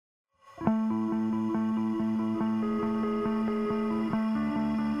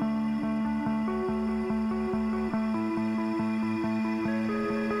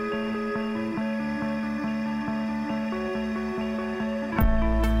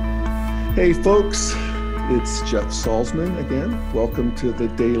Hey folks, it's Jeff Salzman again. Welcome to the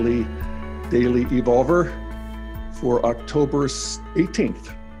Daily Evolver for October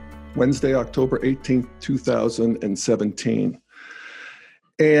 18th, Wednesday, October 18th, 2017.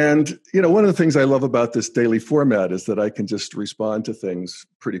 And, one of the things I love about this daily format is that I can just respond to things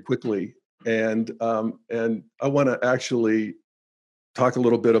pretty quickly. And I want to actually talk a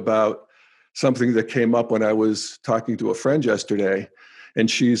little bit about something that came up when I was talking to a friend yesterday. And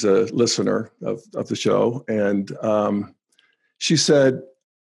she's a listener of the show. And she said,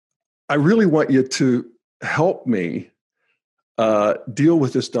 I really want you to help me deal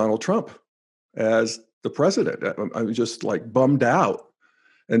with this Donald Trump as the president. I'm just like bummed out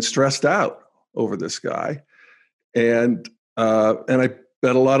and stressed out over this guy. And I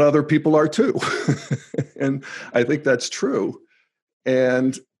bet a lot of other people are too. And I think that's true.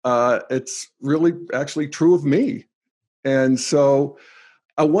 And it's really actually true of me. And so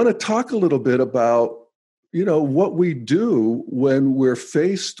I want to talk a little bit about, what we do when we're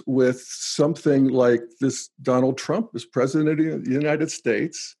faced with something like this Donald Trump as president of the United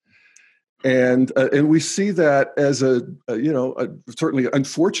States. And we see that as a certainly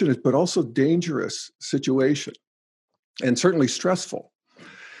unfortunate, but also dangerous situation, and certainly stressful.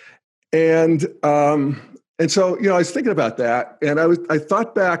 And so, I was thinking about that, and I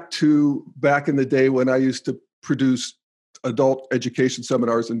thought back in the day when I used to produce adult education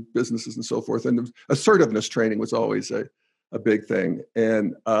seminars in businesses and so forth. And assertiveness training was always a big thing.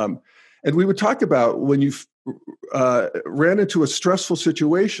 And we would talk about when you ran into a stressful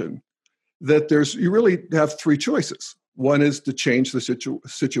situation, that you really have three choices. One is to change the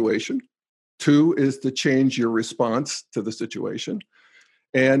situation. Two is to change your response to the situation.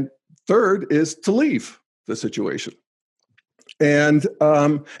 And third is to leave the situation. And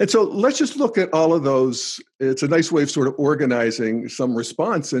so let's just look at all of those. It's a nice way of sort of organizing some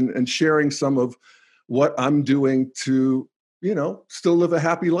response and sharing some of what I'm doing to, still live a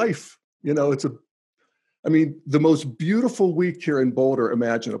happy life. The most beautiful week here in Boulder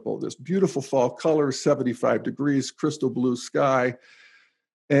imaginable. This beautiful fall colors, 75 degrees, crystal blue sky.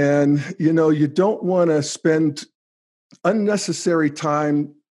 And, you don't want to spend unnecessary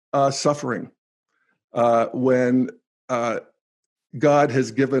time suffering when God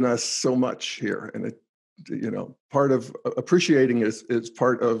has given us so much here, and part of appreciating is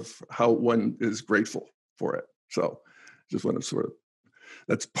part of how one is grateful for it. So, just want to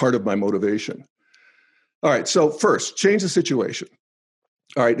that's part of my motivation. All right. So first, change the situation.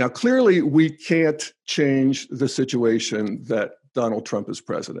 All right. Now, clearly, we can't change the situation that Donald Trump is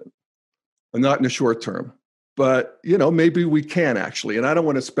president, and not in the short term. But, maybe we can actually. And I don't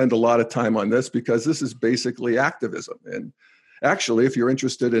want to spend a lot of time on this because this is basically activism. And actually, if you're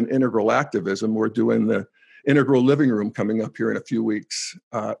interested in integral activism, we're doing the Integral Living Room coming up here in a few weeks.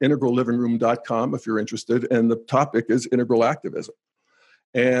 integrallivingroom.com if you're interested. And the topic is integral activism.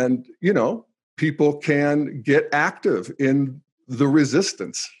 And, people can get active in the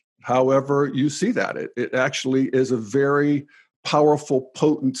resistance, however you see that. It actually is a very powerful,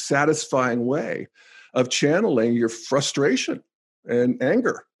 potent, satisfying way of channeling your frustration and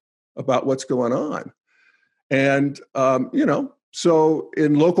anger about what's going on. And, so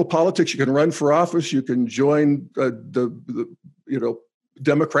in local politics, you can run for office, you can join the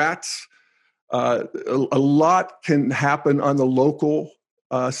Democrats. A lot can happen on the local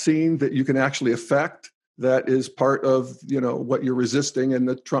scene that you can actually affect. That is part of, what you're resisting in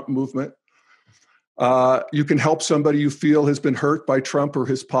the Trump movement. You can help somebody you feel has been hurt by Trump or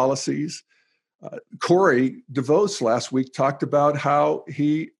his policies. Corey DeVos last week talked about how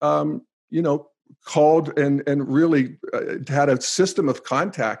he, called and really had a system of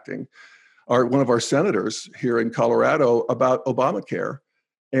contacting one of our senators here in Colorado about Obamacare.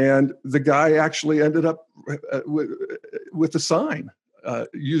 And the guy actually ended up with a sign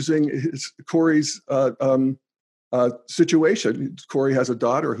using Corey's situation. Corey has a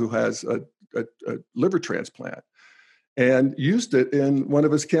daughter who has a liver transplant, and used it in one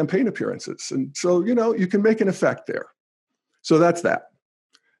of his campaign appearances. And so, you can make an effect there. So that's that.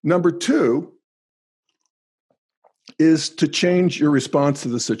 Number two is to change your response to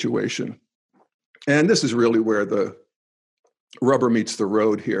the situation. And this is really where the rubber meets the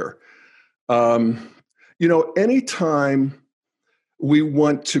road here. Anytime we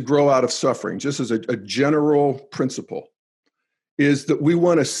want to grow out of suffering, just as a general principle, is that we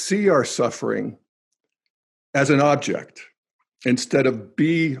want to see our suffering as an object instead of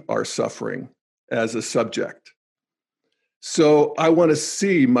be our suffering as a subject. So I want to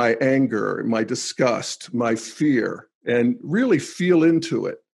see my anger, my disgust, my fear, and really feel into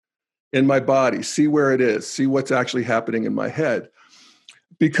it in my body, see where it is, see what's actually happening in my head.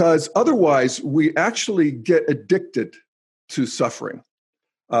 because otherwise we actually get addicted to suffering,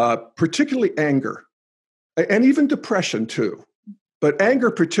 particularly anger and even depression too. But anger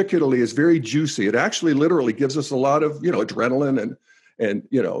particularly is very juicy. It actually literally gives us a lot of, adrenaline and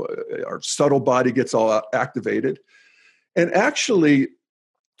our subtle body gets all activated. And actually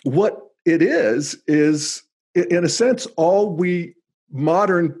what it is in a sense, all we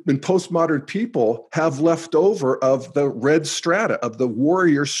modern and postmodern people have left over of the red strata, of the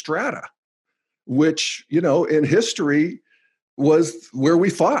warrior strata, which, in history was where we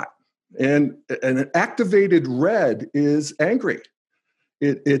fought. And an activated red is angry.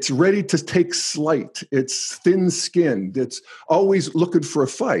 It's ready to take slight. It's thin-skinned. It's always looking for a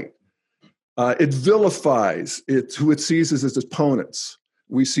fight. It vilifies who it sees as its opponents.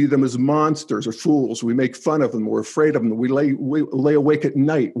 We see them as monsters or fools. We make fun of them. We're afraid of them. We lay awake at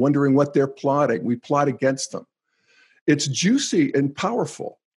night wondering what they're plotting. We plot against them. It's juicy and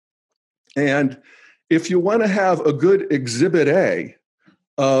powerful. And if you want to have a good exhibit A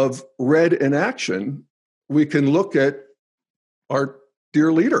of red in action, we can look at our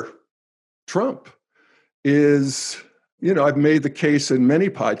dear leader, Trump. I've made the case in many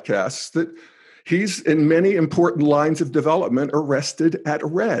podcasts that he's in many important lines of development arrested at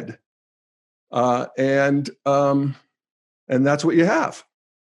red. And that's what you have.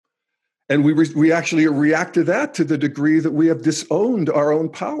 And we actually react to that to the degree that we have disowned our own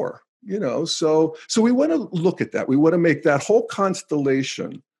power, So we want to look at that. We want to make that whole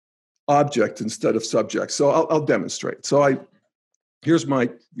constellation object instead of subject. So I'll demonstrate. So here's my,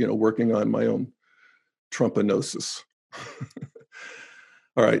 working on my own Trumpanosis.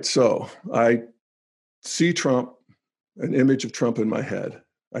 All right, so I see Trump, an image of Trump in my head.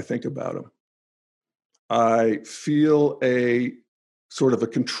 I think about him. I feel a sort of a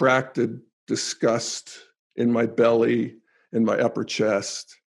contracted disgust in my belly, in my upper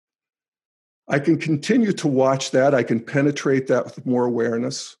chest. I can continue to watch that. I can penetrate that with more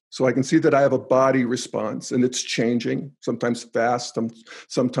awareness. So I can see that I have a body response and it's changing, sometimes fast,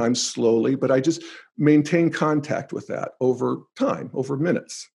 sometimes slowly, but I just maintain contact with that over time, over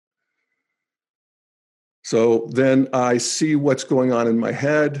minutes. So then I see what's going on in my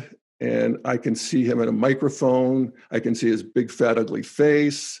head and I can see him in a microphone. I can see his big, fat, ugly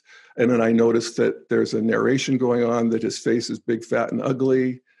face. And then I notice that there's a narration going on that his face is big, fat, and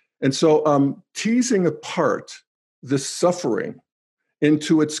ugly. And so I'm teasing apart the suffering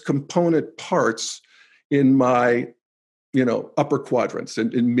into its component parts in my, upper quadrants,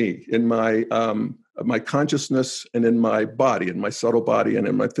 in me, in my consciousness and in my body, in my subtle body and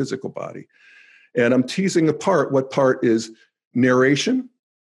in my physical body. And I'm teasing apart what part is narration,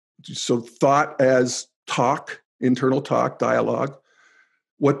 so thought as talk, internal talk, dialogue,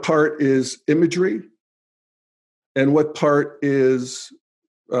 what part is imagery, and what part is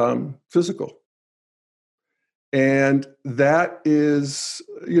physical. And that is,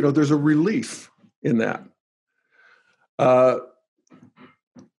 there's a relief in that.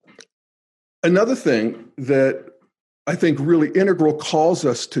 Another thing that I think really integral calls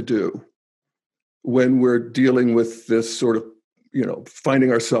us to do when we're dealing with this sort of,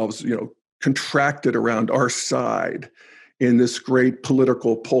 finding ourselves, contracted around our side in this great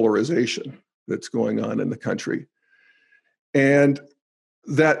political polarization that's going on in the country. And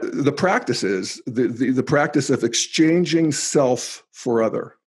that the practice is the practice of exchanging self for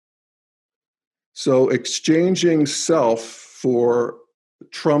other. So exchanging self for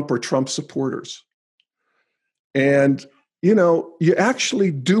Trump or Trump supporters. And, you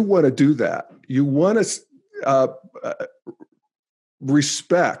actually do want to do that. You want to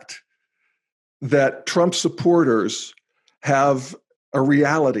respect that Trump supporters have a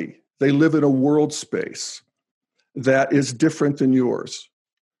reality. They live in a world space that is different than yours.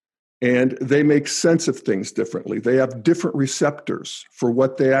 And they make sense of things differently. They have different receptors for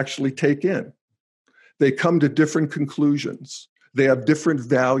what they actually take in. They come to different conclusions. They have different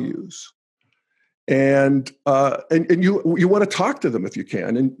values. And you want to talk to them if you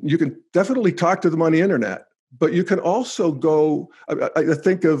can. And you can definitely talk to them on the internet. But you can also go, I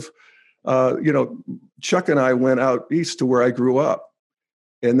think of, Chuck and I went out east to where I grew up.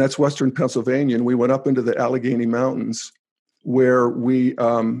 And that's Western Pennsylvania. And we went up into the Allegheny Mountains where we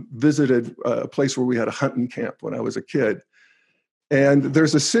visited a place where we had a hunting camp when I was a kid. And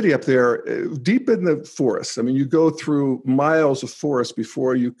there's a city up there deep in the forest. I mean, you go through miles of forest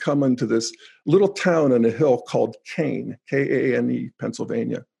before you come into this little town on a hill called Kane, Kane,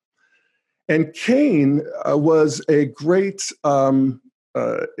 Pennsylvania. And Kane was a great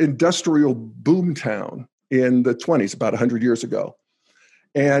industrial boom town in the 20s, about 100 years ago.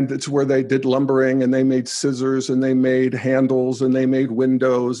 And it's where they did lumbering, and they made scissors, and they made handles, and they made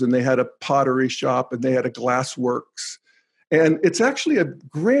windows, and they had a pottery shop, and they had a glass works. And it's actually a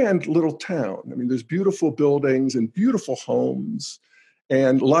grand little town. I mean, there's beautiful buildings and beautiful homes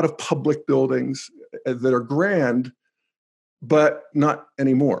and a lot of public buildings that are grand, but not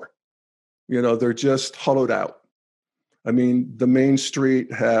anymore. You know, they're just hollowed out. I mean, the main street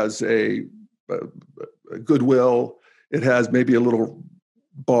has a Goodwill. It has maybe a little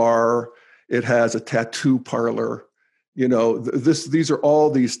bar. It has a tattoo parlor. You know, these are all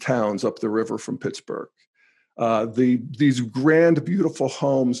these towns up the river from Pittsburgh. These grand, beautiful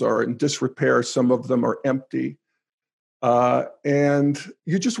homes are in disrepair. Some of them are empty. And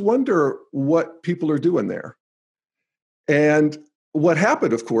you just wonder what people are doing there. And what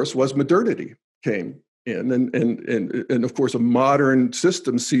happened, of course, was modernity came in. And of course, a modern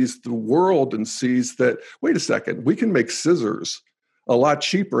system sees the world and sees that, wait a second, we can make scissors a lot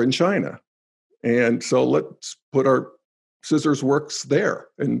cheaper in China. And so let's put our scissors works there,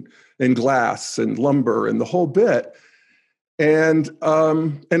 and glass and lumber and the whole bit. And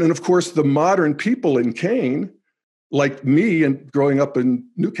then, of course, the modern people in Kane, like me, and growing up in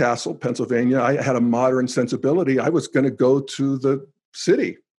Newcastle, Pennsylvania, I had a modern sensibility. I was going to go to the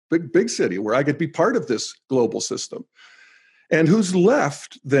city, big city, where I could be part of this global system. And who's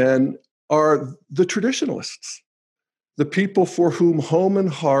left then are the traditionalists, the people for whom home and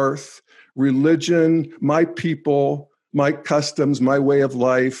hearth, religion, my people, my customs, my way of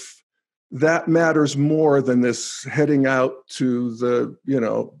life, that matters more than this heading out to the,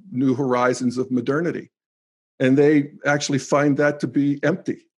 new horizons of modernity. And they actually find that to be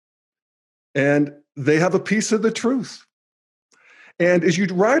empty. And they have a piece of the truth. And as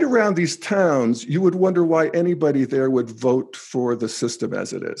you'd ride around these towns, you would wonder why anybody there would vote for the system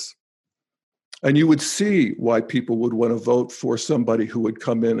as it is. And you would see why people would want to vote for somebody who would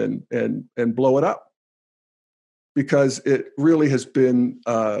come in and blow it up. Because it really has been,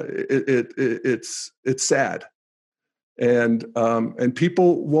 it's sad. And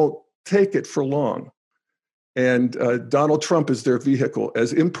people won't take it for long. And Donald Trump is their vehicle,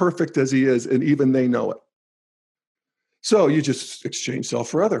 as imperfect as he is, and even they know it. So you just exchange self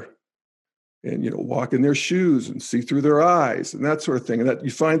for other, and walk in their shoes and see through their eyes and that sort of thing. And that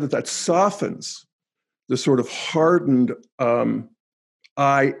you find that softens the sort of hardened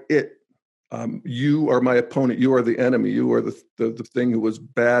you are my opponent, you are the enemy, you are the thing who was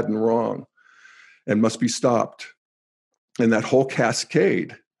bad and wrong and must be stopped. And that whole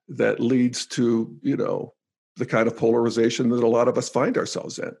cascade that leads to the kind of polarization that a lot of us find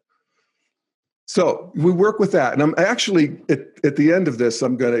ourselves in. So we work with that. And I'm actually, at the end of this,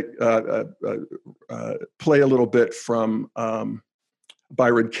 I'm going to play a little bit from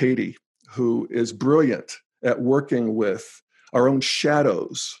Byron Katie, who is brilliant at working with our own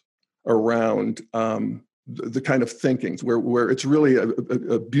shadows around the kind of thinkings where it's really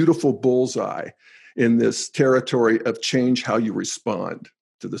a beautiful bullseye in this territory of change how you respond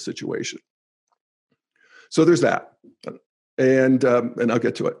to the situation. So there's that. And I'll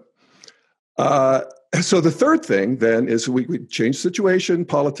get to it. So the third thing then is we change situation,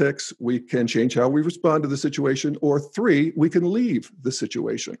 politics, we can change how we respond to the situation, or 3, we can leave the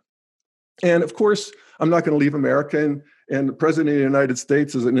situation. And of course, I'm not going to leave America, and the president of the United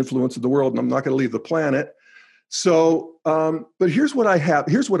States is an influence of the world, and I'm not going to leave the planet. So, but here's what I have.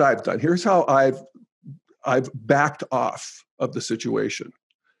 Here's what I've done. Here's how I've backed off of the situation.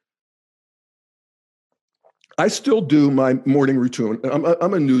 I still do my morning routine.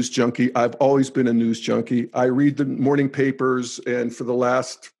 I'm a news junkie. I've always been a news junkie. I read the morning papers, and for the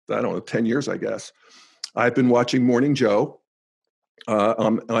last, 10 years, I guess, I've been watching Morning Joe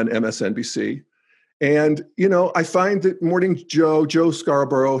on MSNBC. And, I find that Morning Joe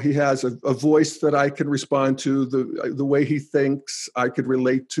Scarborough, he has a voice that I can respond to, the way he thinks, I could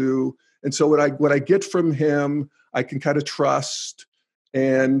relate to. And so what I get from him, I can kind of trust.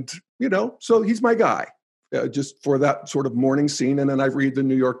 And, so he's my guy. Just for that sort of morning scene. And then I read the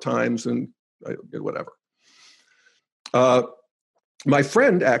New York Times and whatever. My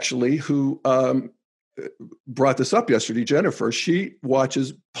friend, actually, who brought this up yesterday, Jennifer, she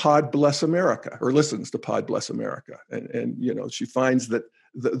watches Pod Bless America, or listens to Pod Bless America. And she finds that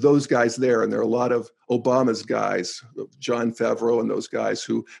those guys there, and there are a lot of Obama's guys, Jon Favreau and those guys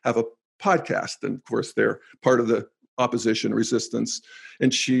who have a podcast. And of course, they're part of the opposition resistance.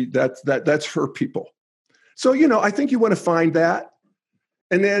 And that's her people. So, I think you want to find that.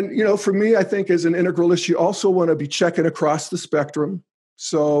 And then, for me, I think as an integralist, you also want to be checking across the spectrum.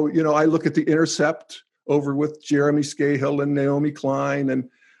 So, I look at The Intercept over with Jeremy Scahill and Naomi Klein, and,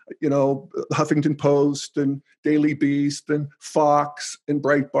 Huffington Post and Daily Beast and Fox and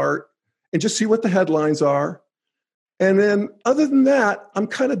Breitbart, and just see what the headlines are. And then other than that, I'm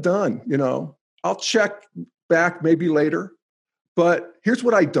kind of done. I'll check back maybe later. But here's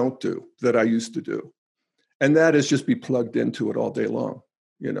what I don't do that I used to do. And that is just be plugged into it all day long.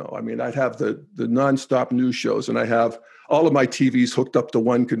 I'd have the nonstop news shows, and I have all of my TVs hooked up to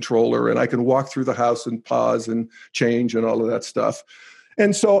one controller, and I can walk through the house and pause and change and all of that stuff.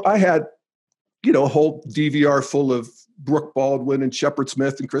 And so I had, a whole DVR full of Brooke Baldwin and Shepard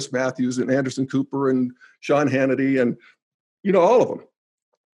Smith and Chris Matthews and Anderson Cooper and Sean Hannity and, all of them.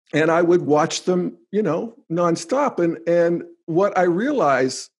 And I would watch them, nonstop. And what I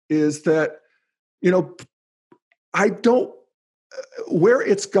realize is that, I don't, where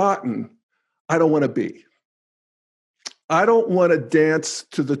it's gotten, I don't want to be. I don't want to dance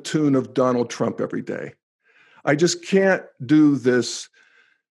to the tune of Donald Trump every day. I just can't do this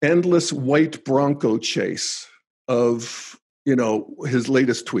endless white Bronco chase of, his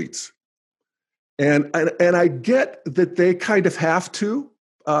latest tweets. And I get that they kind of have to.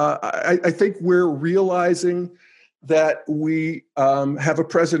 I think we're realizing that we have a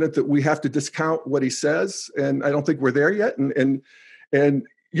president that we have to discount what he says, and I don't think we're there yet. And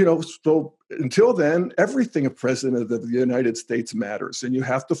so until then, everything a president of the United States matters, and you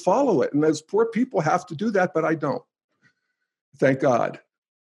have to follow it. And those poor people have to do that, but I don't. Thank God.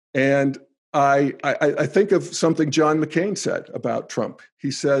 And I think of something John McCain said about Trump.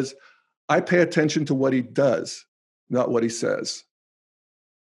 He says, "I pay attention to what he does, not what he says."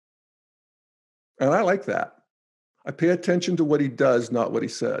 And I like that. I pay attention to what he does, not what he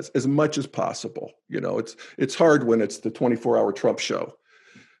says, as much as possible. It's hard when it's the 24-hour Trump show,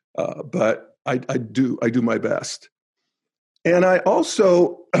 but I do my best. And I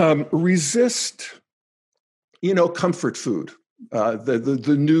also resist, comfort food,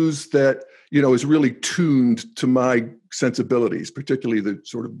 the news that is really tuned to my sensibilities, particularly the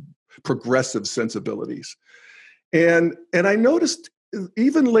sort of progressive sensibilities. And I noticed,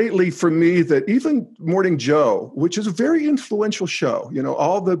 even lately for me, that even Morning Joe, which is a very influential show,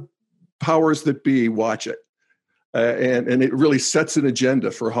 all the powers that be watch it. And it really sets an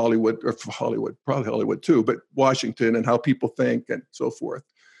agenda for Hollywood, probably Hollywood too, but Washington and how people think and so forth.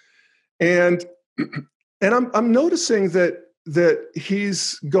 And I'm noticing that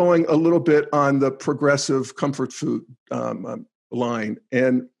he's going a little bit on the progressive comfort food line.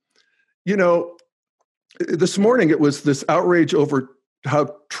 And, this morning it was this outrage over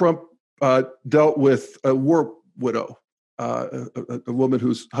how Trump dealt with a war widow, a woman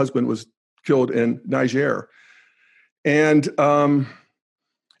whose husband was killed in Niger, and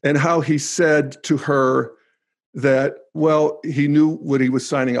how he said to her that, well, he knew what he was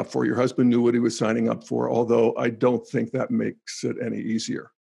signing up for. Your husband knew what he was signing up for, although I don't think that makes it any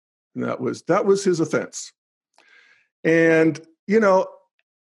easier. And that was his offense. And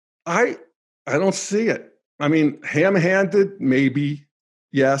I don't see it. I mean, ham-handed, maybe.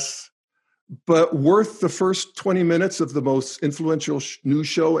 Yes, but worth the first 20 minutes of the most influential news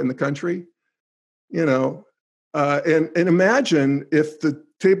show in the country, and imagine if the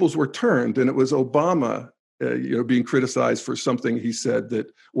tables were turned and it was Obama, being criticized for something he said that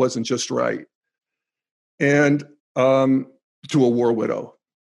wasn't just right, and to a war widow.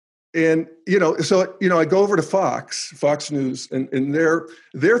 And, so, I go over to Fox News, and their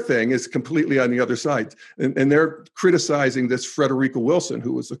thing is completely on the other side. And they're criticizing this Frederica Wilson,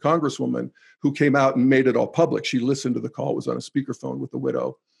 who was a congresswoman who came out and made it all public. She listened to the call, was on a speakerphone with the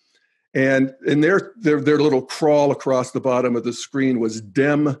widow. And their little crawl across the bottom of the screen was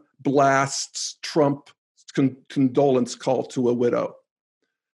Dem blasts Trump condolence call to a widow.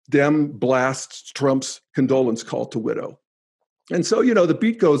 Dem blasts Trump's condolence call to widow. And so, the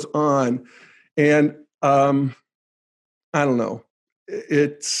beat goes on, and I don't know.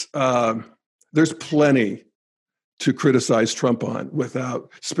 It's there's plenty to criticize Trump on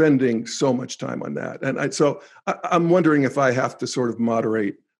without spending so much time on that. And I'm wondering if I have to sort of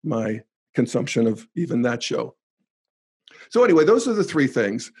moderate my consumption of even that show. So anyway, those are the three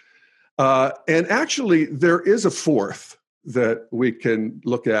things. And actually, there is a fourth that we can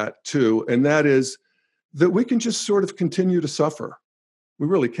look at too, and that is that we can just sort of continue to suffer. We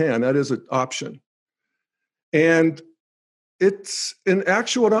really can. That is an option. And it's an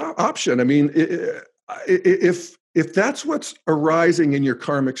actual option. I mean, if that's what's arising in your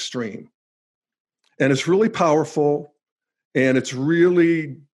karmic stream, and it's really powerful, and it's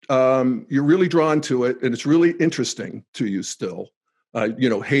really, you're really drawn to it, and it's really interesting to you still,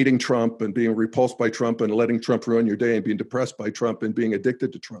 hating Trump and being repulsed by Trump and letting Trump ruin your day and being depressed by Trump and being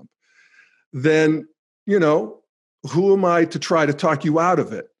addicted to Trump, then, who am I to try to talk you out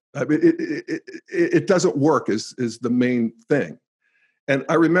of it? I mean, it doesn't work is the main thing. And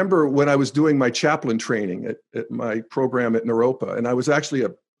I remember when I was doing my chaplain training at my program at Naropa, and I was actually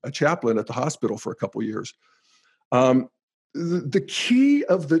a chaplain at the hospital for a couple of years. The key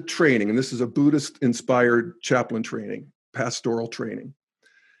of the training, and this is a Buddhist-inspired chaplain training, pastoral training,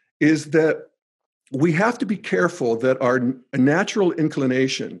 is that we have to be careful that our natural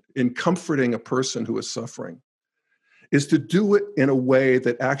inclination in comforting a person who is suffering is to do it in a way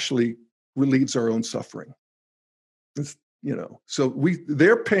that actually relieves our own suffering. It's, so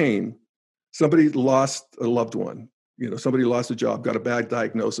their pain, somebody lost a loved one, somebody lost a job, got a bad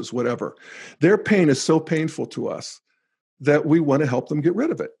diagnosis, whatever. Their pain is so painful to us that we want to help them get rid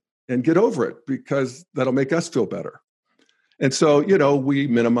of it and get over it because that'll make us feel better. And so, we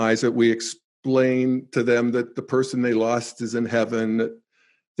minimize it. We explain to them that the person they lost is in heaven,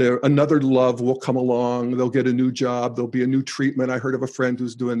 that another love will come along. They'll get a new job. There'll be a new treatment. I heard of a friend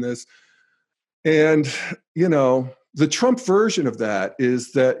who's doing this. And, the Trump version of that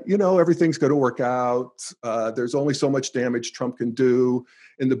is that, everything's going to work out. There's only so much damage Trump can do.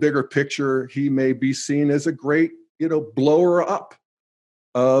 In the bigger picture, he may be seen as a great, blower up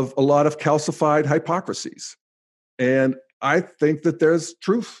of a lot of calcified hypocrisies. And I think that there's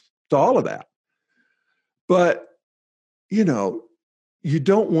truth to all of that. But, you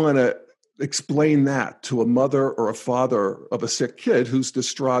don't want to explain that to a mother or a father of a sick kid who's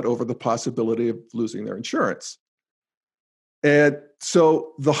distraught over the possibility of losing their insurance. And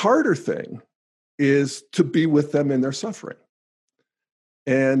so the harder thing is to be with them in their suffering.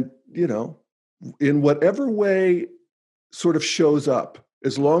 And, in whatever way sort of shows up,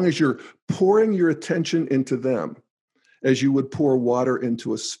 as long as you're pouring your attention into them as you would pour water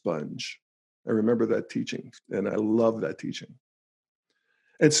into a sponge. I remember that teaching, and I love that teaching.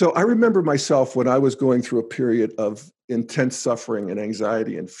 And so I remember myself when I was going through a period of intense suffering and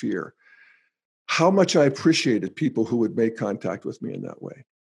anxiety and fear, how much I appreciated people who would make contact with me in that way,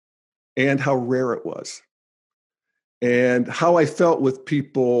 and how rare it was, and how I felt with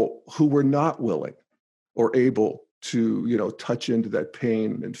people who were not willing or able to, touch into that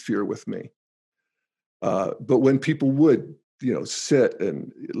pain and fear with me. But when people would, sit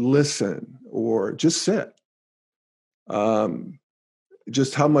and listen or just sit,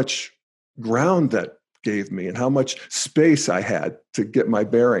 just how much ground that gave me and how much space I had to get my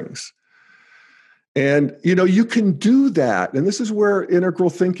bearings. And, you can do that. And this is where integral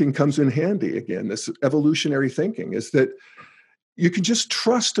thinking comes in handy again. This evolutionary thinking is that you can just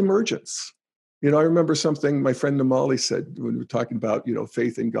trust emergence. I remember something my friend Namali said when we were talking about,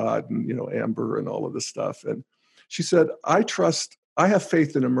 faith in God and, Amber and all of this stuff. And she said, I have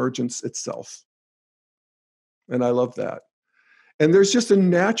faith in emergence itself. And I love that. And there's just a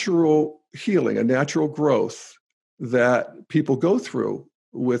natural healing, a natural growth that people go through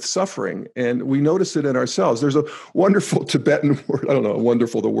with suffering. And we notice it in ourselves. There's a wonderful Tibetan word. I don't know,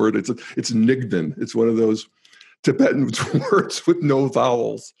 wonderful the word. It's Nigden. It's one of those Tibetan words with no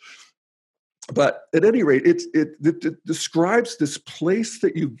vowels. But at any rate, it describes this place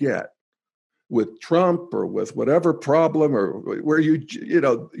that you get with Trump or with whatever problem or where you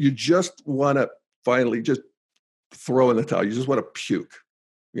just want to finally just throw in the towel. You just want to puke.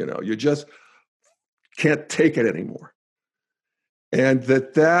 You just can't take it anymore. And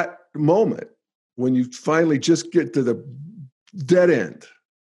that moment when you finally just get to the dead end,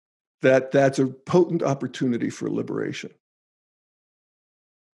 that's a potent opportunity for liberation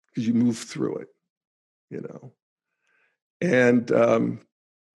because you move through it, and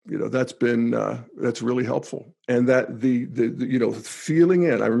that's really helpful. And that the feeling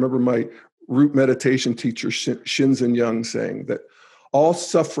in. I remember my root meditation teacher Shinzen Young saying that all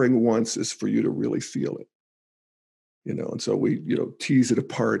suffering wants is for you to really feel it. And so we, tease it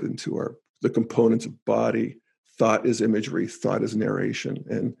apart into the components of body. Thought is imagery, thought is narration,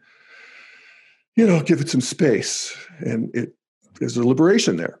 and, give it some space. And there's a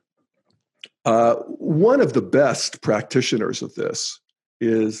liberation there. One of the best practitioners of this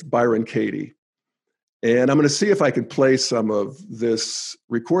is Byron Katie. And I'm going to see if I can play some of this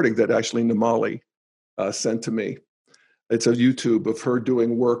recording that actually Namali sent to me. It's a YouTube of her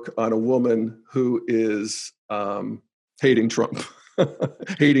doing work on a woman who is hating Trump,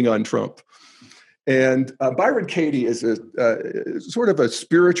 hating on Trump. And Byron Katie is a sort of a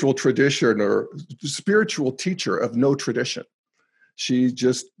spiritual tradition or spiritual teacher of no tradition. She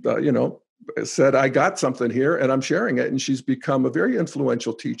just, said, I got something here and I'm sharing it. And she's become a very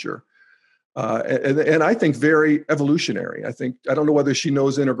influential teacher. And I think very evolutionary. I don't know whether she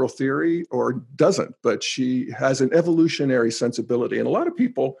knows integral theory or doesn't, but she has an evolutionary sensibility. And a lot of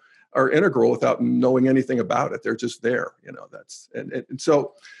people are integral without knowing anything about it. They're just there, and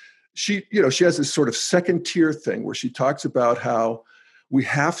so she has this sort of second tier thing where she talks about how we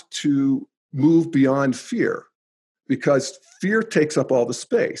have to move beyond fear because fear takes up all the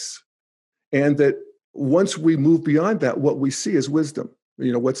space. And that once we move beyond that, what we see is wisdom.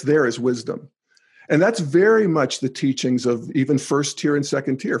 What's there is wisdom. And that's very much the teachings of even first tier and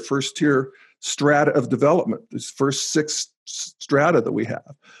second tier strata of development. These first 6 strata that we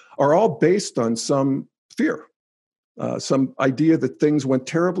have are all based on some fear, some idea that things went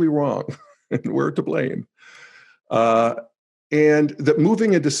terribly wrong and we're to blame. And that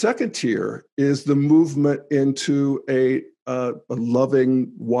moving into second tier is the movement into a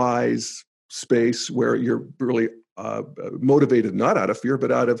loving, wise space where you're really motivated not out of fear,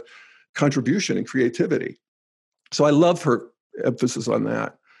 but out of contribution and creativity. So I love her emphasis on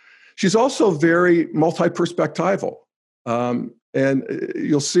that. She's also very multi-perspectival. And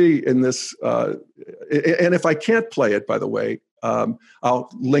you'll see in this, and if I can't play it, by the way, I'll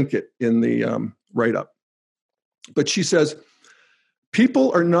link it in the write-up. But she says,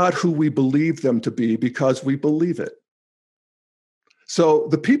 people are not who we believe them to be because we believe it. So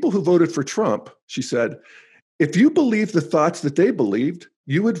the people who voted for Trump, she said, if you believe the thoughts that they believed,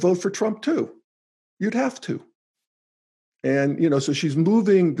 you would vote for Trump too. You'd have to. And, so she's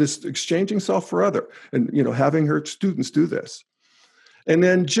moving this, exchanging self for other and, having her students do this. And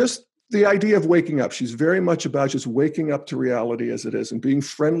then just the idea of waking up. She's very much about just waking up to reality as it is and being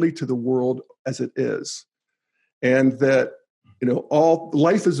friendly to the world as it is. And that, all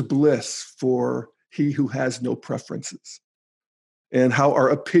life is bliss for he who has no preferences. And how our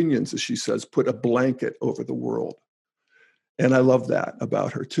opinions, as she says, put a blanket over the world. And I love that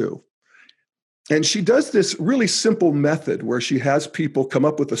about her too. And she does this really simple method where she has people come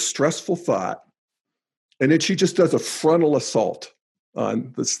up with a stressful thought, and then she just does a frontal assault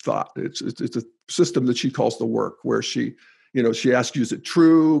on this thought. It's a system that she calls the work, where she asks you, is it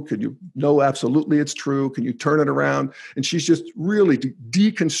true? Can you know absolutely it's true? Can you turn it around? And she's just really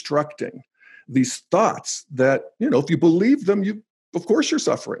deconstructing these thoughts that, if you believe them, of course you're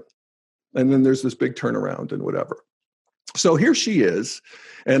suffering. And then there's this big turnaround and whatever. So here she is,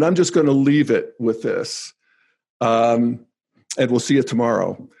 and I'm just going to leave it with this. And we'll see it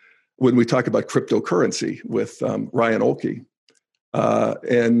tomorrow when we talk about cryptocurrency with Ryan Olke.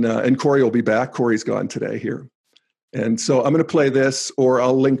 And Corey will be back. Corey's gone today here. And so I'm going to play this, or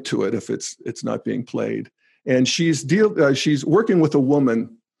I'll link to it if it's not being played. And she's working with a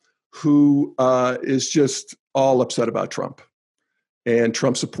woman who is just all upset about Trump and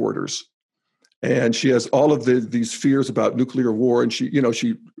Trump supporters. And she has all of these fears about nuclear war. And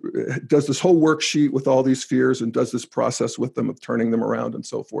she does this whole worksheet with all these fears and does this process with them of turning them around and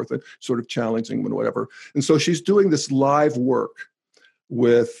so forth and sort of challenging them and whatever. And so she's doing this live work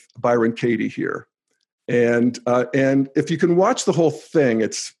with Byron Katie here. And if you can watch the whole thing,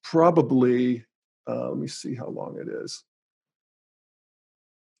 it's probably, let me see how long it is.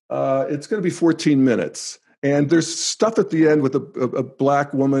 It's going to be 14 minutes. And there's stuff at the end with a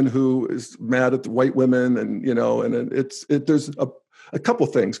black woman who is mad at the white women, and there's a couple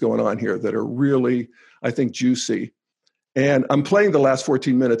things going on here that are really, I think, juicy. And I'm playing the last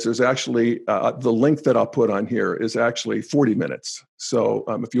 14 minutes. There's actually the link that I'll put on here is actually 40 minutes. So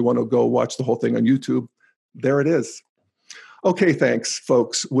if you want to go watch the whole thing on YouTube, there it is. Okay, thanks,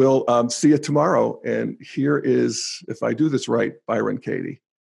 folks. We'll see you tomorrow. And here is, if I do this right, Byron Katie.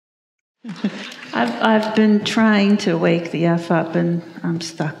 I've been trying to wake the F up, and I'm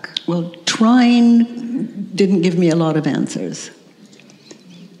stuck. Well, trying didn't give me a lot of answers.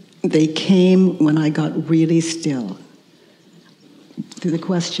 They came when I got really still. Through the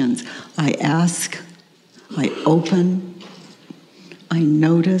questions, I ask, I open, I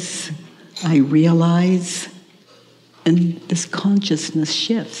notice, I realize, and this consciousness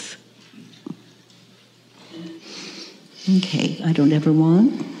shifts. Okay, I don't ever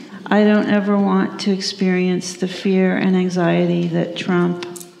want to experience the fear and anxiety that Trump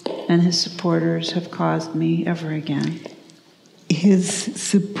and his supporters have caused me ever again. His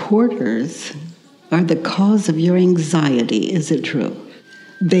supporters are the cause of your anxiety, is it true?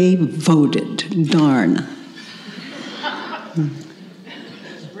 They voted, darn.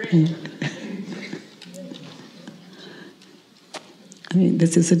 I mean,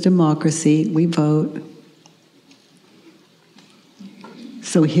 this is a democracy. We vote.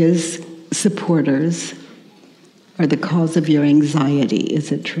 So his supporters are the cause of your anxiety.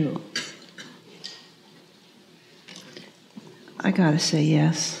 Is it true? I gotta say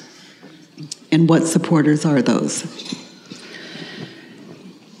yes. And what supporters are those?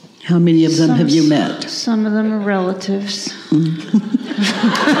 How many of them have you met? Some of them are relatives.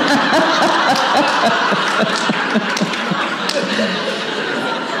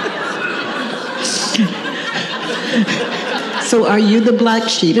 So are you the black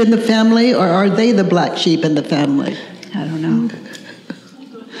sheep in the family, or are they the black sheep in the family? I don't know.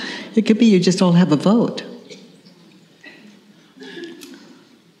 It could be you just all have a vote.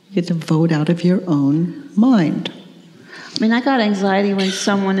 You get to vote out of your own mind. I mean, I got anxiety when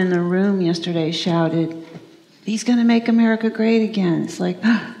someone in the room yesterday shouted, "He's going to make America great again." It's like,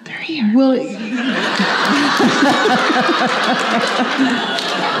 oh, they're here. Well,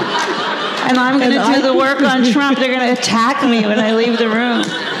 and I'm going to do the work on Trump. They're going to attack me when I leave the room.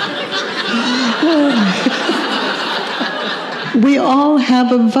 we all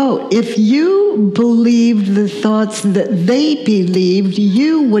have a vote. If you believed the thoughts that they believed,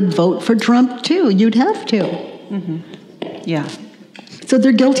 you would vote for Trump too. You'd have to. Mm-hmm. Yeah. So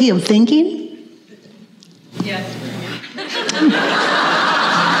they're guilty of thinking? Yes.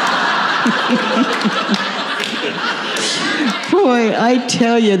 Boy, I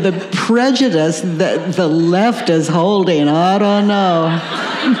tell you, the prejudice that the left is holding, I don't know.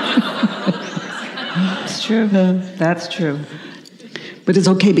 It's true. That's true. But it's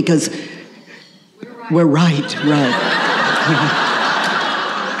okay because we're right.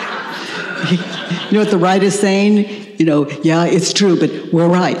 You know what the right is saying? Yeah, it's true, but we're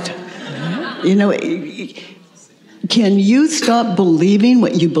right. Can you stop believing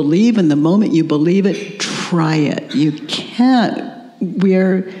what you believe, and the moment you believe it, try it. You can't.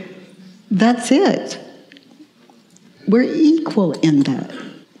 That's it. We're equal in that.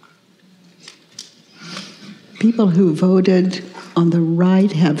 People who voted on the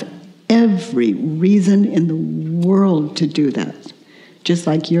right have every reason in the world to do that, just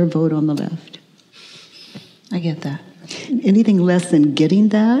like your vote on the left. I get that. Anything less than getting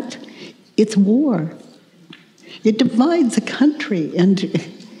that, it's war. It divides a country, and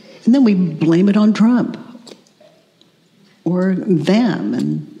then we blame it on Trump or them.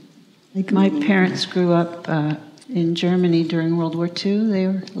 And my parents grew up in Germany during World War II. They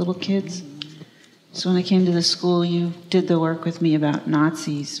were little kids. So when I came to the school, you did the work with me about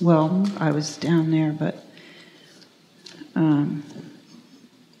Nazis. Well, I was down there, but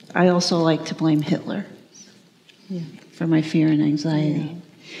I also like to blame Hitler for my fear and anxiety. Yeah.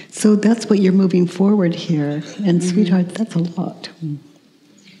 So that's what you're moving forward here. And sweetheart, that's a lot.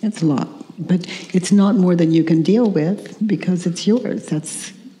 That's a lot. But it's not more than you can deal with because it's yours.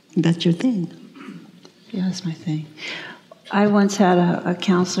 That's your thing. Yeah, that's my thing. I once had a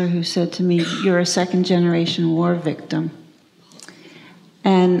counselor who said to me, "You're a second-generation war victim."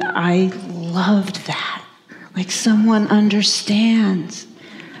 And I loved that. Like, someone understands.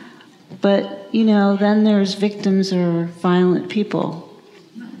 But, then there's victims or violent people.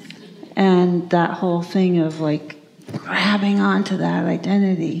 And that whole thing of, grabbing onto that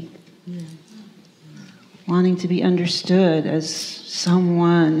identity. Wanting to be understood as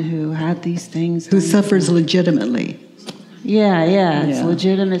someone who had these things. Who suffers legitimately. Yeah, it's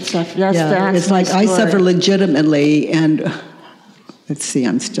legitimate suffering. That's it's like I suffer legitimately, and let's see,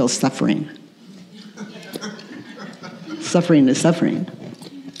 I'm still suffering. Suffering is suffering.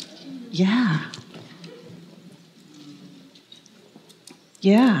 Yeah.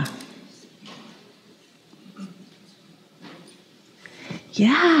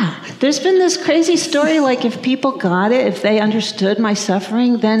 There's been this crazy story, if people got it, if they understood my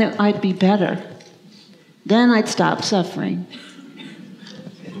suffering, then I'd be better. Then I'd stop suffering.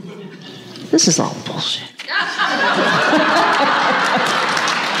 This is all bullshit.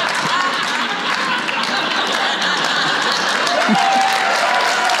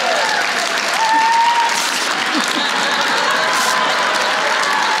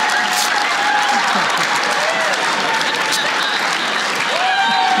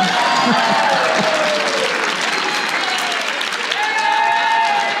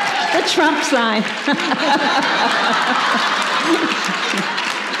 Trump sign.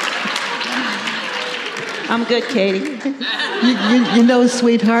 I'm good, Katie.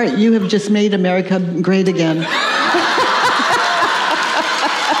 Sweetheart, you have just made America great again.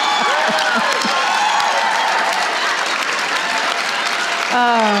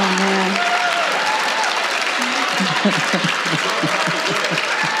 Oh, man.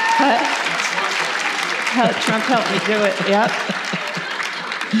 Trump helped me do it, yep.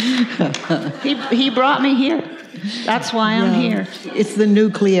 He brought me here. That's why I'm here. It's the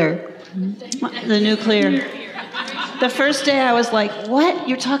nuclear. The nuclear. The first day I was like, what?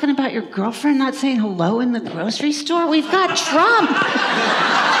 You're talking about your girlfriend not saying hello in the grocery store? We've got Trump.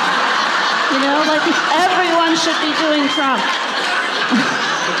 Everyone should be doing Trump.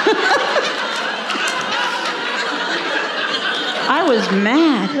 I was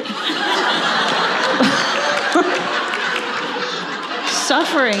mad.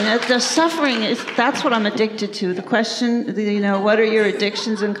 Suffering, the suffering that's what I'm addicted to. The question, what are your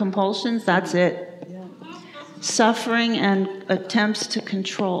addictions and compulsions? That's it. Suffering and attempts to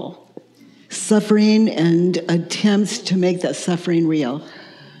control. Suffering and attempts to make that suffering real.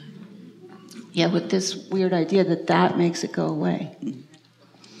 Yeah, with this weird idea that makes it go away.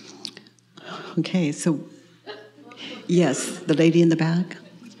 Okay, so yes, the lady in the back.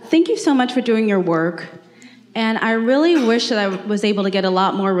 Thank you so much for doing your work. And I really wish that I was able to get a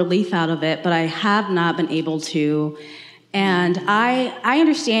lot more relief out of it, but I have not been able to. And I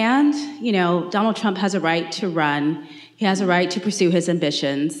understand, Donald Trump has a right to run. He has a right to pursue his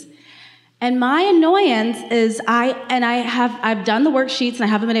ambitions. And my annoyance is I've done the worksheets and I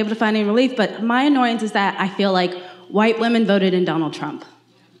haven't been able to find any relief, but my annoyance is that I feel like white women voted in Donald Trump.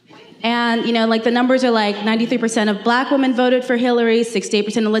 And, the numbers are like 93% of black women voted for Hillary,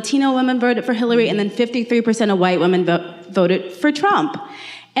 68% of Latino women voted for Hillary, and then 53% of white women voted for Trump.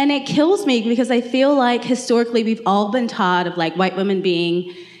 And it kills me because I feel like historically we've all been taught of white women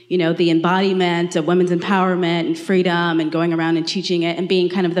being, the embodiment of women's empowerment and freedom and going around and teaching it and being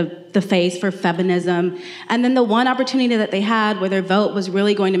kind of the face for feminism. And then the one opportunity that they had where their vote was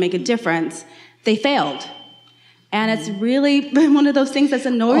really going to make a difference, they failed. And it's really been one of those things that's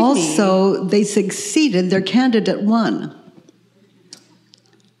annoyed me. Also, they succeeded. Their candidate won.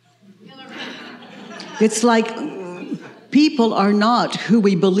 It's like people are not who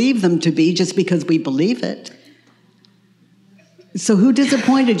we believe them to be just because we believe it. So who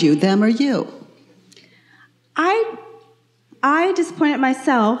disappointed you, them or you? I disappointed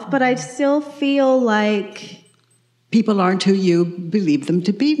myself, but I still feel like... People aren't who you believe them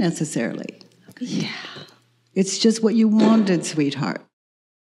to be necessarily. Yeah. It's just what you wanted, sweetheart.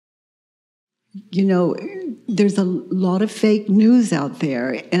 There's a lot of fake news out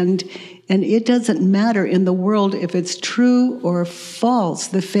there, and it doesn't matter in the world if it's true or false.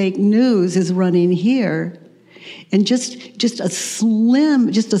 The fake news is running here. And just a sliver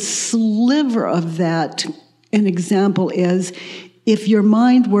of that, an example is, if your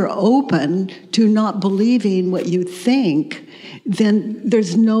mind were open to not believing what you think, then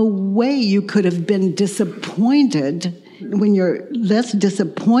there's no way you could have been disappointed. When you're less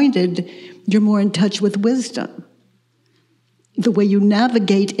disappointed, you're more in touch with wisdom. The way you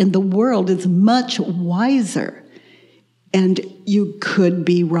navigate in the world is much wiser. And you could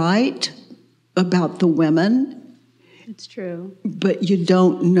be right about the women. It's true. But you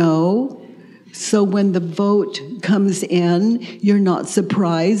don't know. So when the vote comes in, you're not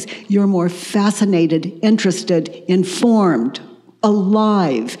surprised. You're more fascinated, interested, informed,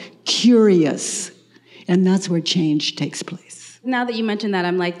 alive, curious. And that's where change takes place. Now that you mentioned that,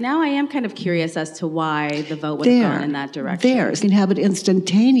 I'm now I am kind of curious as to why the vote would have gone in that direction. You can have it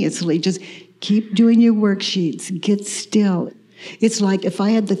instantaneously. Just keep doing your worksheets. Get still. It's like if I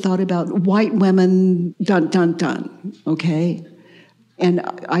had the thought about white women, dun, dun, dun, okay? And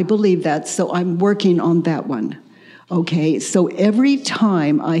I believe that, so I'm working on that one. Okay, so every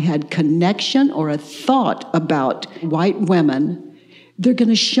time I had connection or a thought about white women, they're going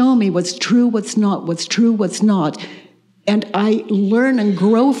to show me what's true, what's not, what's true, what's not. And I learn and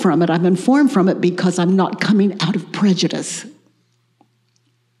grow from it. I'm informed from it because I'm not coming out of prejudice.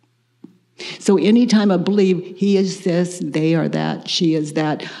 So anytime I believe he is this, they are that, she is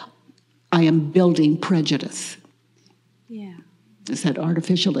that, I am building prejudice. Yeah. It's that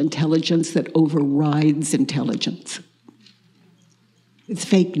artificial intelligence that overrides intelligence. It's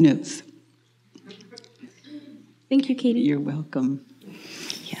fake news. Thank you, Katie. You're welcome.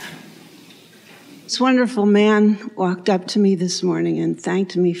 Yeah. This wonderful man walked up to me this morning and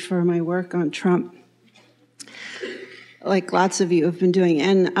thanked me for my work on Trump, like lots of you have been doing.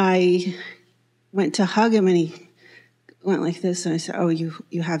 And I went to hug him, and he went like this, and I said, "Oh, you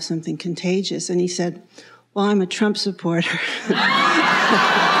have something contagious." And he said, "Well, I'm a Trump supporter."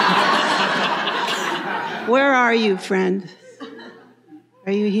 Where are you, friend?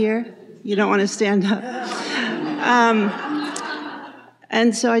 Are you here? You don't want to stand up?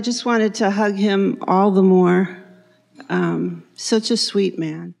 And so I just wanted to hug him all the more. Such a sweet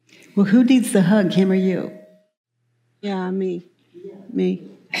man. Well, who needs the hug, him or you? Yeah, me.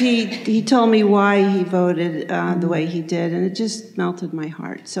 He told me why he voted the way he did, and it just melted my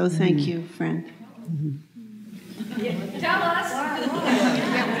heart. So thank you, friend. Tell us.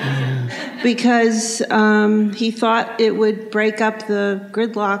 Because he thought it would break up the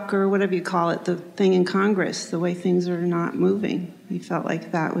gridlock, or whatever you call it, the thing in Congress, the way things are not moving. He felt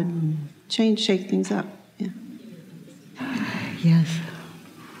like that would shake things up. Yeah. Yes.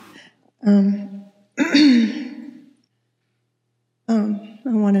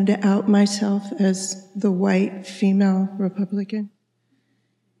 I wanted to out myself as the white female Republican.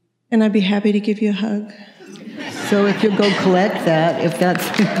 And I'd be happy to give you a hug. So if you go collect that, if that's...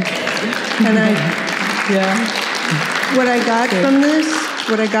 And what I got from this,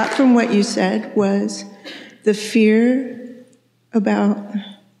 what I got from what you said was the fear about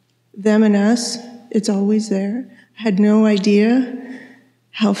them and us, it's always there. I had no idea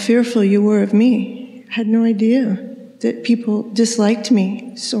how fearful you were of me. I had no idea that people disliked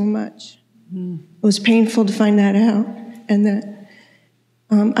me so much. It was painful to find that out, and that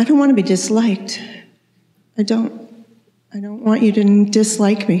I don't want to be disliked. I don't want you to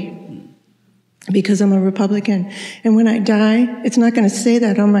dislike me because I'm a Republican. And when I die, it's not going to say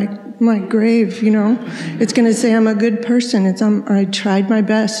that on my grave, you know. It's going to say I'm a good person. I tried my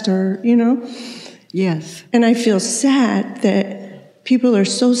best, or, you know. Yes. And I feel sad that people are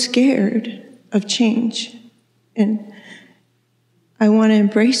so scared of change. And I want to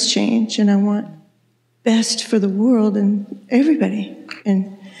embrace change, and I want best for the world and everybody.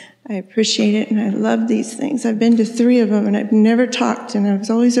 And I appreciate it, and I love these things. I've been to 3 of them, and I've never talked, and I was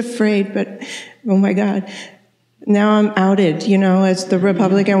always afraid, but oh my God, now I'm outed, you know, as the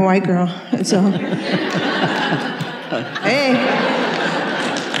Republican white girl. And so, hey,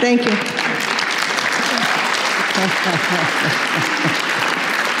 thank you.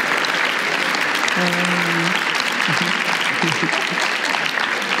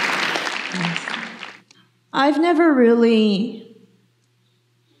 I've never really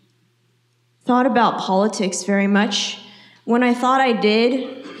thought about politics very much. When I thought I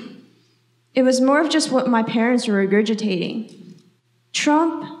did, it was more of just what my parents were regurgitating.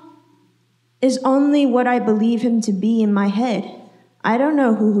 Trump is only what I believe him to be in my head. I don't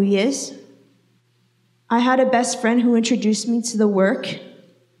know who he is. I had a best friend who introduced me to the work,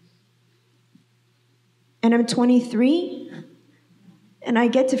 and I'm 23, and I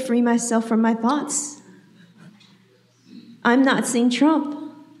get to free myself from my thoughts. I'm not seeing Trump.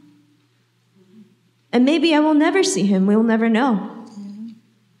 And maybe I will never see him. We'll never know.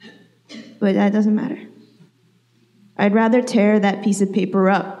 But that doesn't matter. I'd rather tear that piece of paper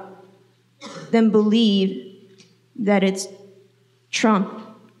up than believe that it's Trump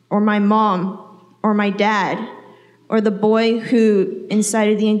or my mom or my dad or the boy who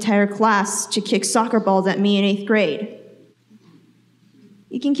incited the entire class to kick soccer balls at me in 8th grade.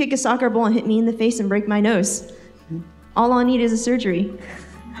 You can kick a soccer ball and hit me in the face and break my nose. All I'll need is a surgery.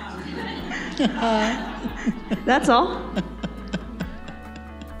 That's all.